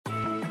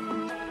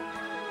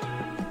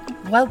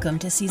Welcome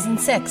to Season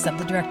 6 of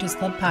the Directors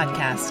Club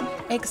podcast,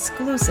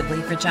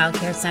 exclusively for Child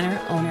Care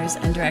Center owners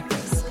and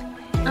directors.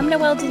 I'm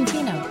Noelle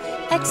Dentino,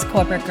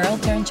 ex-corporate girl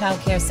turned Child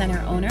Care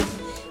Center owner.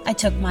 I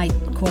took my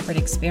corporate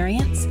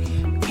experience,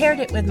 paired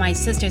it with my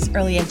sister's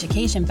early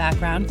education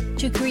background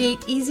to create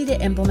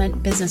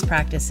easy-to-implement business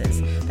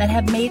practices that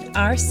have made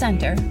our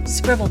center,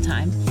 Scribble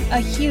Time, a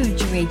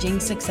huge raging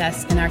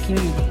success in our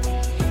community.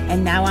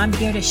 And now I'm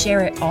here to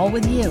share it all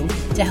with you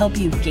to help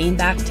you gain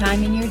back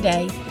time in your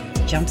day,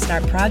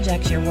 jumpstart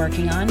projects you're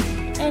working on,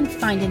 and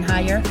find and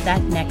hire that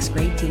next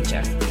great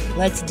teacher.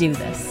 Let's do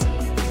this.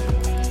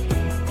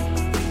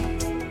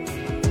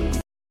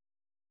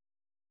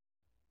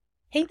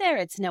 Hey there,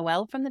 it's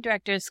Noelle from the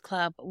Directors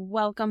Club.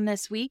 Welcome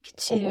this week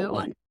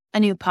to a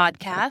new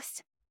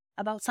podcast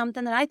about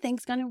something that I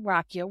think is going to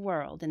rock your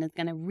world and it's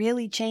going to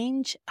really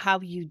change how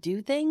you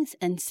do things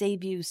and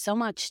save you so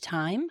much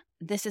time.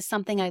 This is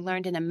something I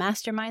learned in a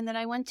mastermind that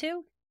I went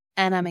to,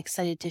 and I'm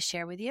excited to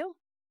share with you.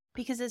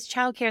 Because as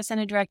Child Care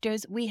Center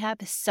directors, we have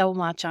so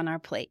much on our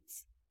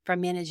plates, from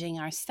managing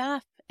our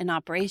staff and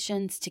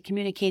operations to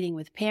communicating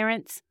with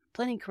parents,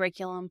 planning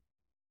curriculum.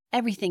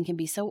 Everything can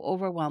be so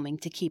overwhelming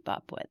to keep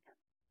up with.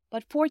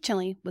 But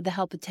fortunately, with the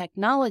help of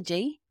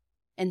technology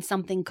and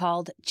something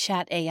called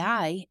Chat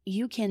AI,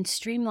 you can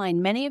streamline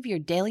many of your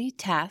daily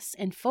tasks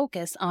and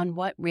focus on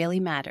what really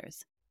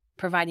matters,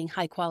 providing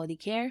high-quality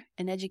care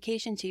and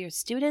education to your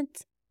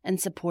students and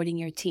supporting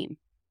your team.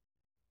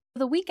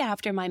 The week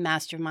after my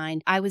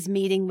mastermind, I was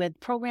meeting with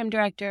program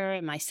director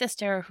and my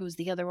sister, who's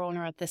the other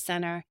owner at the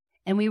center,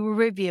 and we were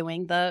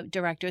reviewing the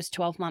director's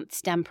 12-month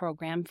STEM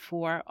program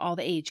for all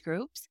the age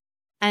groups.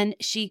 And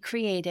she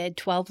created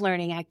 12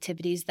 learning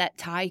activities that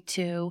tie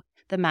to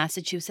the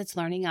Massachusetts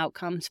Learning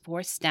Outcomes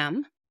for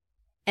STEM.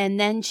 And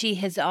then she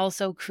has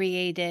also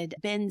created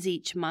bins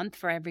each month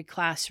for every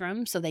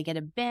classroom. So they get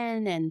a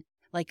bin, and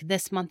like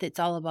this month,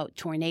 it's all about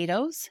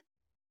tornadoes.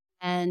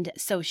 And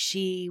so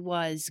she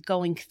was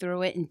going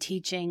through it and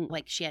teaching,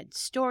 like she had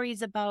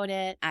stories about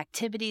it,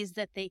 activities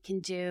that they can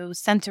do,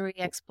 sensory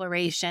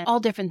exploration, all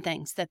different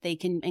things that they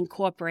can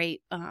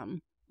incorporate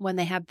when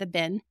they have the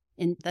bin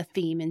in the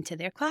theme into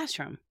their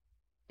classroom.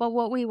 But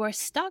what we were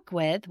stuck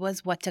with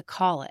was what to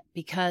call it,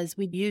 because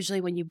we usually,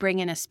 when you bring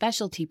in a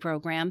specialty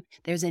program,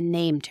 there's a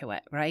name to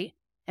it, right?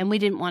 And we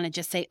didn't want to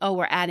just say, oh,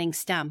 we're adding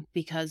STEM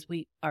because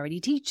we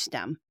already teach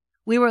STEM.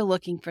 We were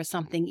looking for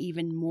something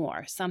even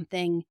more,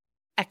 something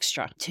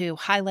extra to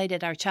highlight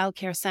at our child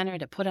care center,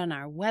 to put on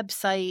our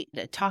website,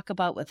 to talk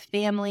about with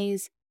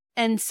families.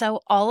 And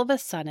so all of a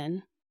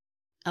sudden,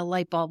 a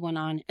light bulb went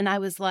on. And I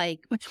was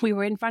like, we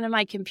were in front of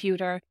my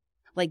computer,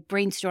 like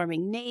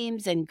brainstorming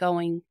names and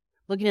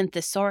looking at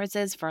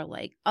thesauruses for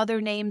like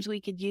other names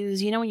we could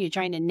use. You know, when you're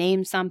trying to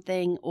name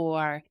something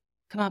or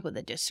come up with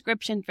a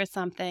description for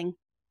something.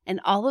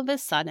 And all of a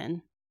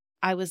sudden,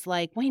 I was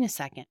like, wait a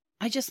second,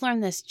 I just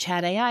learned this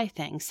Chat AI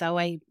thing. So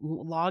I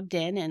logged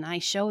in and I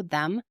showed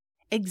them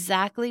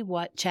exactly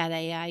what Chat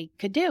AI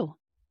could do.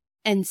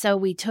 And so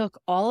we took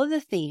all of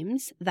the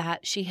themes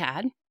that she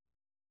had.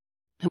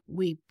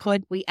 We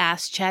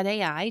asked Chat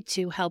AI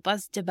to help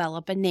us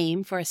develop a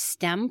name for a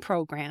STEM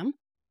program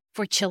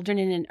for children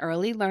in an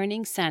early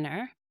learning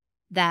center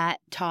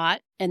that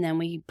taught, and then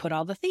we put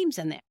all the themes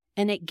in there.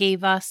 And it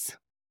gave us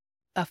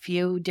a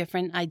few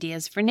different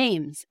ideas for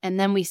names. And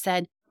then we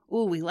said,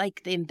 oh, we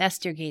like the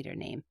investigator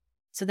name.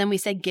 So then we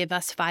said, give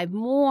us 5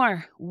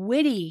 more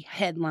witty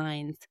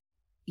headlines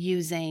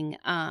using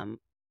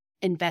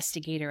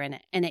investigator in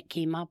it. And it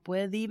came up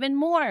with even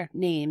more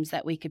names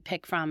that we could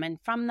pick from. And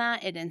from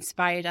that, it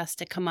inspired us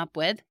to come up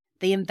with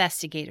the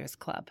Investigators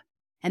Club.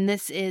 And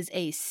this is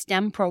a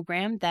STEM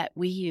program that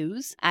we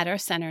use at our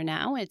center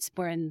now.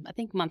 We're in, I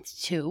think, month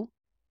 2.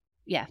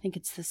 Yeah, I think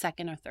it's the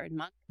 2nd or 3rd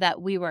month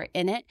that we were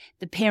in it.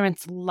 The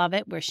parents love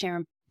it. We're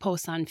sharing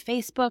posts on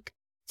Facebook.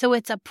 So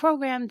it's a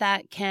program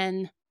that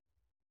can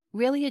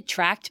really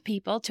attract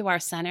people to our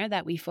center,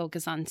 that we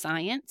focus on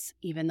science,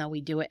 even though we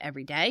do it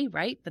every day,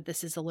 right? But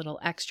this is a little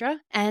extra.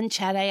 And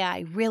Chat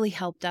AI really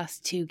helped us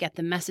to get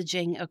the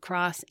messaging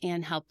across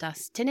and helped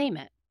us to name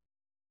it.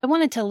 I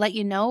wanted to let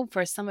you know,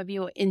 for some of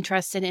you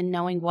interested in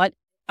knowing what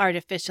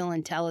artificial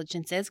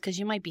intelligence is, because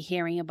you might be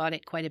hearing about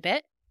it quite a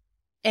bit.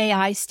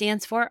 AI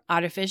stands for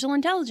artificial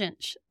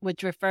intelligence,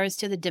 which refers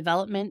to the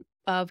development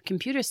of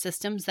computer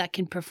systems that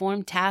can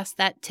perform tasks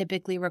that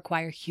typically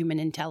require human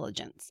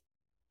intelligence.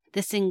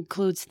 This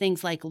includes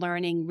things like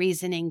learning,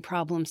 reasoning,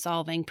 problem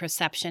solving,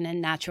 perception,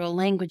 and natural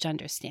language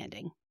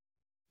understanding.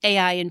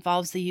 AI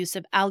involves the use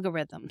of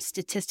algorithms,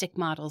 statistic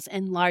models,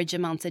 and large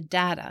amounts of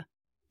data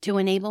to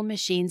enable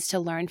machines to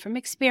learn from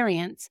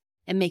experience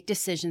and make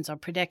decisions or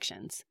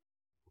predictions.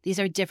 These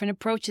are different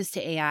approaches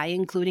to AI,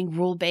 including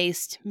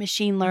rule-based,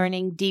 machine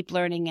learning, deep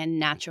learning, and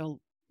natural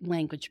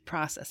language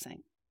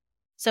processing.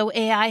 So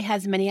AI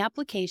has many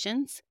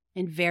applications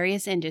in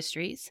various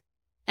industries,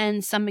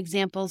 and some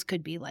examples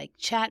could be like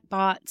chat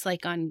bots,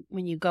 like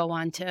when you go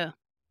onto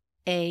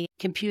a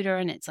computer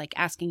and it's like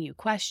asking you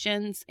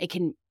questions. It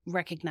can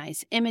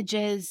recognize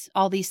images,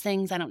 all these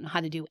things. I don't know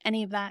how to do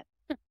any of that,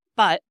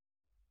 but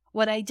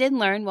What I did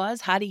learn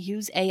was how to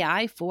use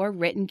AI for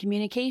written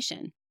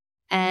communication.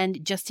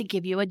 And just to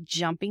give you a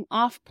jumping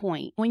off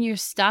point, when you're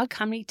stuck,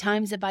 how many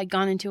times have I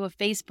gone into a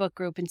Facebook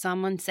group and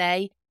someone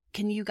say,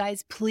 can you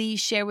guys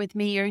please share with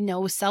me your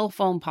no cell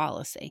phone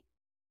policy?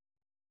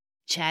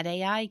 Chat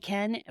AI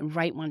can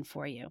write one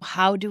for you.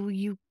 How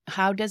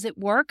does it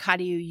work? How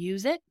do you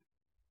use it?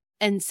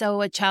 And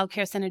so a child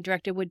care center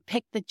director would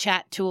pick the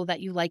chat tool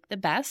that you like the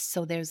best.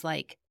 So there's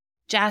like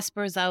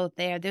Jasper's out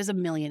there. There's a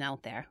million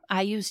out there.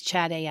 I use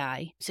Chat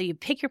AI. So you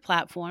pick your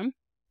platform.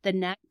 The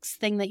next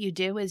thing that you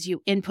do is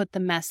you input the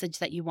message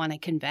that you want to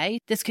convey.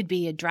 This could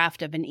be a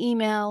draft of an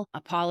email, a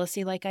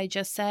policy like I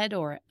just said,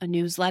 or a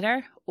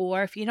newsletter.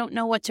 Or if you don't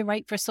know what to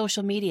write for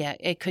social media,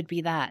 it could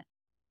be that.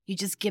 You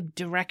just give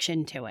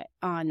direction to it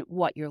on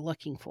what you're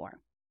looking for.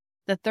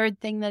 The third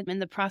thing that in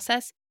the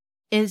process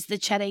is the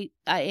Chat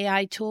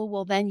AI tool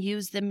will then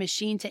use the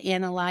machine to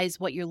analyze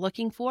what you're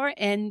looking for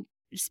and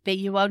spit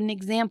you out an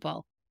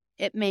example.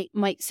 It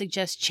might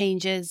suggest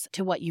changes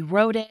to what you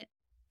wrote it.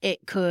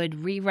 It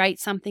could rewrite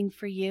something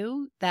for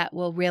you that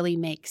will really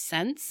make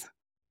sense.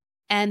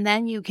 And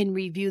then you can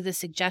review the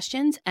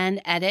suggestions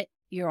and edit.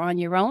 You're on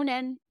your own,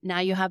 and now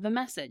you have a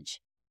message.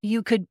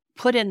 You could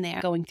put in there,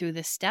 going through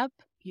this step,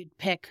 you'd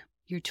pick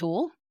your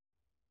tool.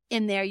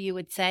 In there, you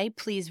would say,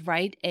 please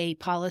write a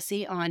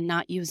policy on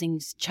not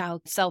using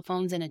child cell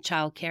phones in a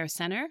child care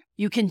center.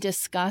 You can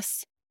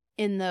discuss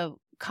in the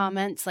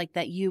comments like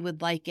that you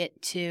would like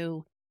it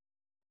to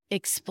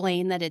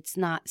explain that it's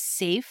not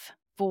safe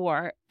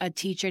for a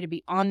teacher to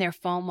be on their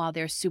phone while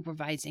they're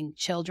supervising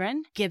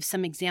children. Give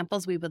some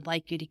examples. We would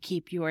like you to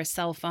keep your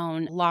cell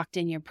phone locked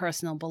in your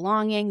personal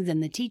belongings in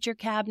the teacher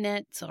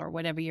cabinets or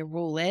whatever your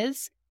rule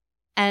is.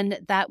 And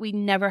that we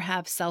never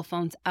have cell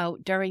phones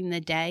out during the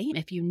day.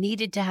 If you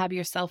needed to have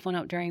your cell phone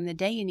out during the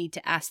day, you need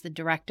to ask the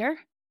director.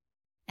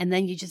 And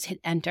then you just hit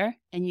enter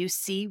and you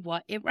see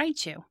what it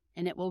writes you.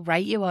 And it will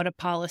write you out a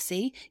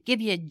policy, give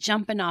you a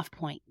jumping off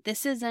point.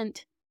 This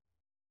isn't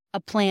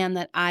a plan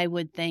that I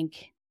would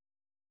think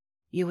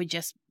you would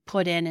just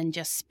put in and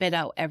just spit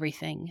out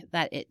everything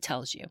that it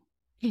tells you.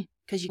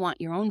 Because you want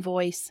your own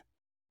voice.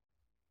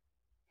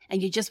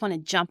 And you just want to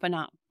jump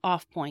an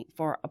off point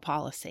for a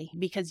policy.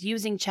 Because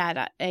using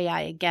Chat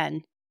AI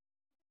again,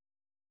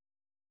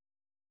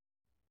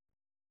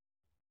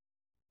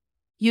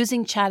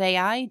 using Chat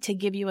AI to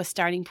give you a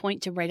starting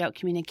point to write out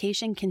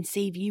communication can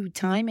save you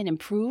time and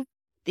improve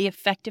the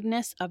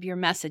effectiveness of your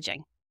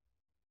messaging.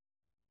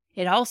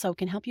 It also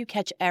can help you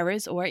catch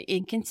errors or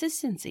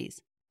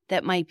inconsistencies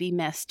that might be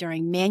missed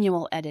during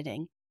manual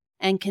editing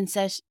and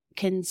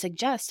can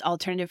suggest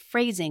alternative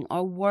phrasing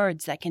or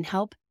words that can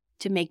help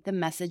to make the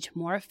message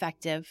more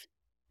effective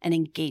and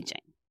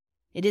engaging.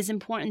 It is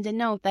important to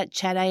note that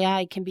Chat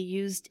AI can be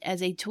used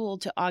as a tool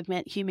to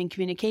augment human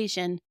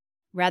communication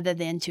rather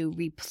than to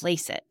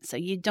replace it. So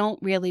you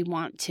don't really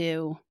want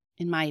to,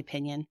 in my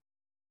opinion,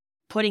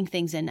 putting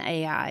things in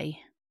AI,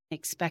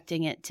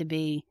 expecting it to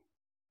be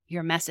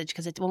your message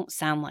because it won't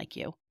sound like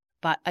you.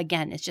 But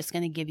again, it's just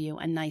going to give you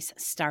a nice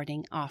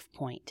starting off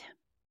point.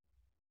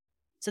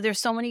 So there's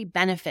so many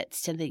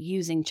benefits to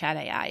using Chat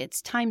AI.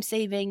 It's time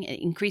saving, it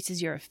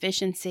increases your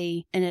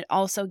efficiency, and it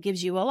also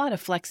gives you a lot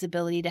of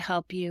flexibility to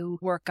help you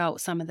work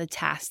out some of the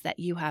tasks that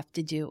you have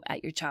to do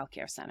at your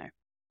childcare center.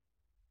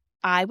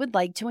 I would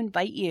like to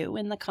invite you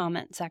in the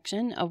comment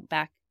section. I would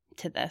like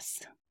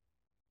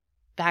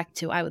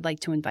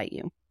to invite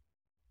you.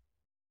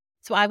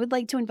 So I would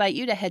like to invite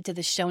you to head to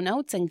the show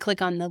notes and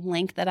click on the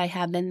link that I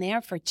have in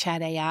there for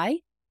Chat AI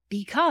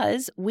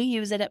because we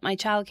use it at my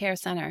childcare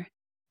center.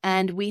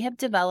 And we have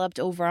developed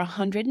over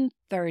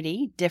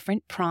 130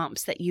 different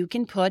prompts that you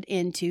can put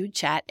into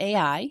Chat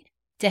AI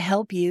to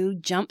help you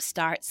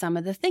jumpstart some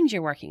of the things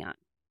you're working on.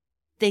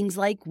 Things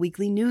like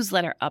weekly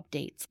newsletter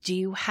updates. Do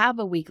you have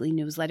a weekly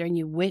newsletter and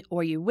you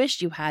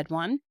wish you had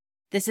one?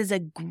 This is a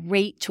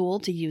great tool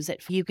to use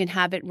it. You can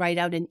have it write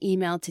out an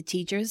email to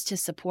teachers to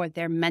support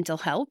their mental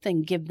health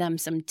and give them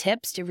some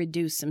tips to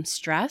reduce some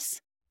stress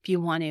if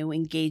you want to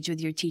engage with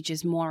your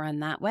teachers more on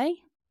that way.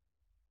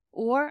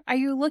 Or are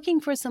you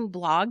looking for some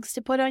blogs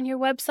to put on your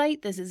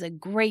website? This is a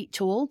great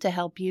tool to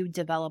help you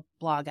develop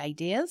blog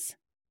ideas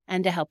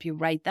and to help you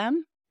write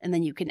them, and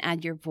then you can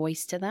add your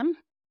voice to them.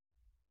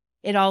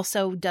 It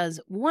also does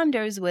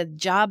wonders with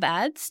job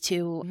ads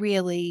to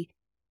really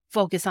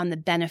focus on the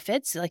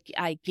benefits. Like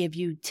I give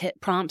you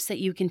prompts that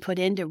you can put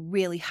in to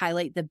really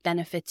highlight the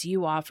benefits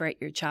you offer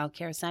at your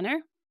childcare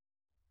center.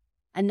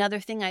 Another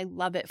thing I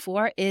love it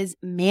for is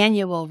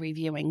manual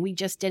reviewing. We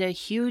just did a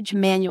huge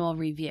manual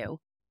review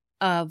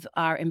of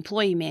our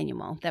employee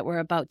manual that we're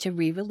about to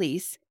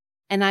re-release.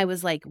 And I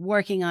was like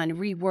working on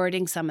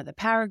rewording some of the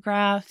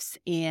paragraphs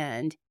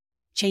and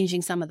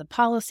changing some of the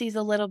policies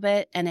a little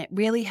bit. And it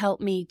really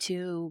helped me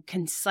to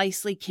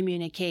concisely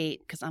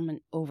communicate because I'm an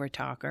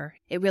over-talker.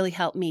 It really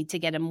helped me to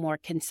get a more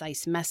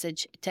concise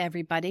message to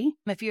everybody.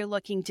 If you're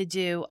looking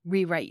to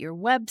rewrite your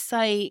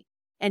website,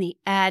 any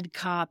ad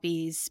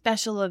copies,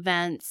 special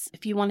events,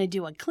 if you want to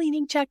do a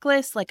cleaning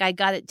checklist, like I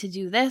got it to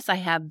do this, I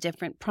have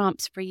different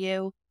prompts for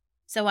you.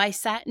 So I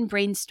sat and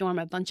brainstormed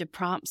a bunch of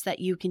prompts that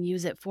you can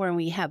use it for, and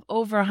we have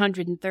over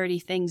 130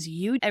 things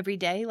you do every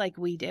day like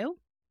we do.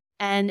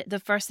 And the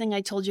first thing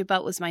I told you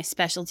about was my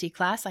specialty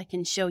class. I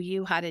can show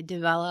you how to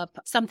develop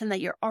something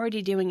that you're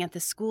already doing at the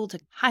school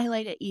to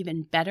highlight it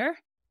even better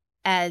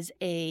as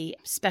a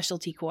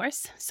specialty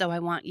course. So I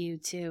want you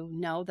to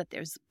know that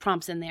there's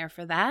prompts in there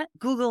for that.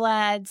 Google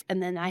Ads,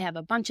 and then I have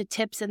a bunch of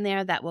tips in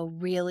there that will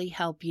really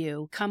help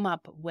you come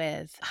up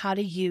with how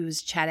to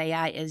use Chat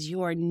AI as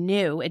your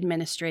new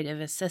administrative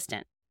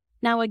assistant.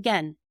 Now,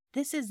 again,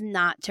 this is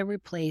not to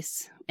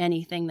replace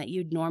anything that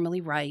you'd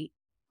normally write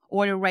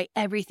or to write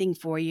everything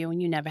for you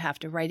and you never have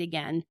to write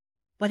again,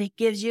 but it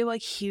gives you a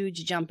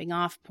huge jumping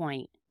off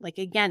point. Like,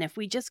 again, if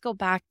we just go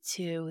back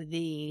to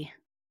the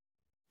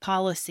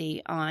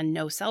policy on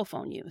no cell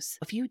phone use.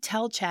 If you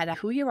tell Chat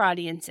who your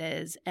audience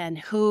is and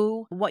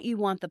what you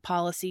want the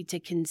policy to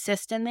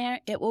consist in there,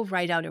 it will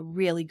write out a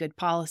really good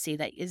policy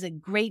that is a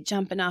great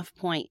jumping off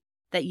point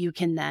that you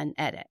can then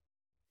edit.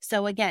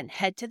 So again,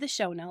 head to the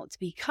show notes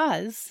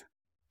because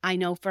I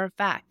know for a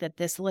fact that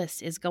this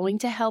list is going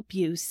to help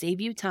you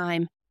save you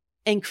time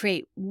and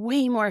create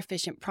way more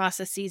efficient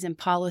processes and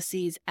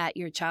policies at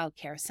your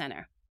childcare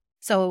center.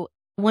 So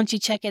once you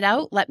check it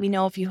out, let me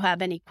know if you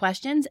have any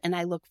questions, and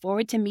I look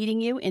forward to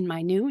meeting you in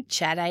my new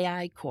Chat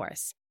AI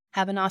course.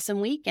 Have an awesome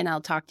week, and I'll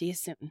talk to you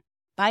soon.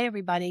 Bye,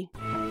 everybody.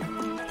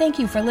 Thank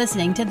you for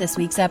listening to this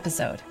week's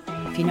episode.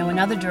 If you know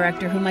another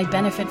director who might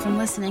benefit from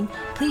listening,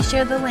 please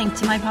share the link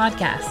to my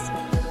podcast.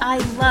 I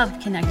love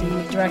connecting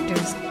with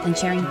directors and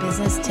sharing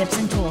business tips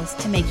and tools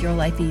to make your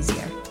life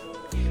easier.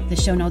 The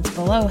show notes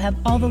below have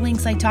all the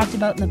links I talked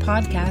about in the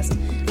podcast,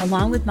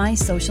 along with my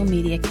social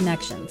media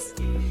connections.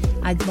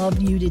 I'd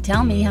love you to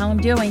tell me how I'm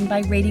doing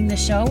by rating the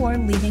show or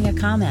leaving a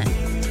comment.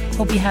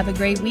 Hope you have a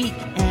great week,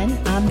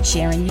 and I'm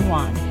cheering you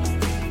on.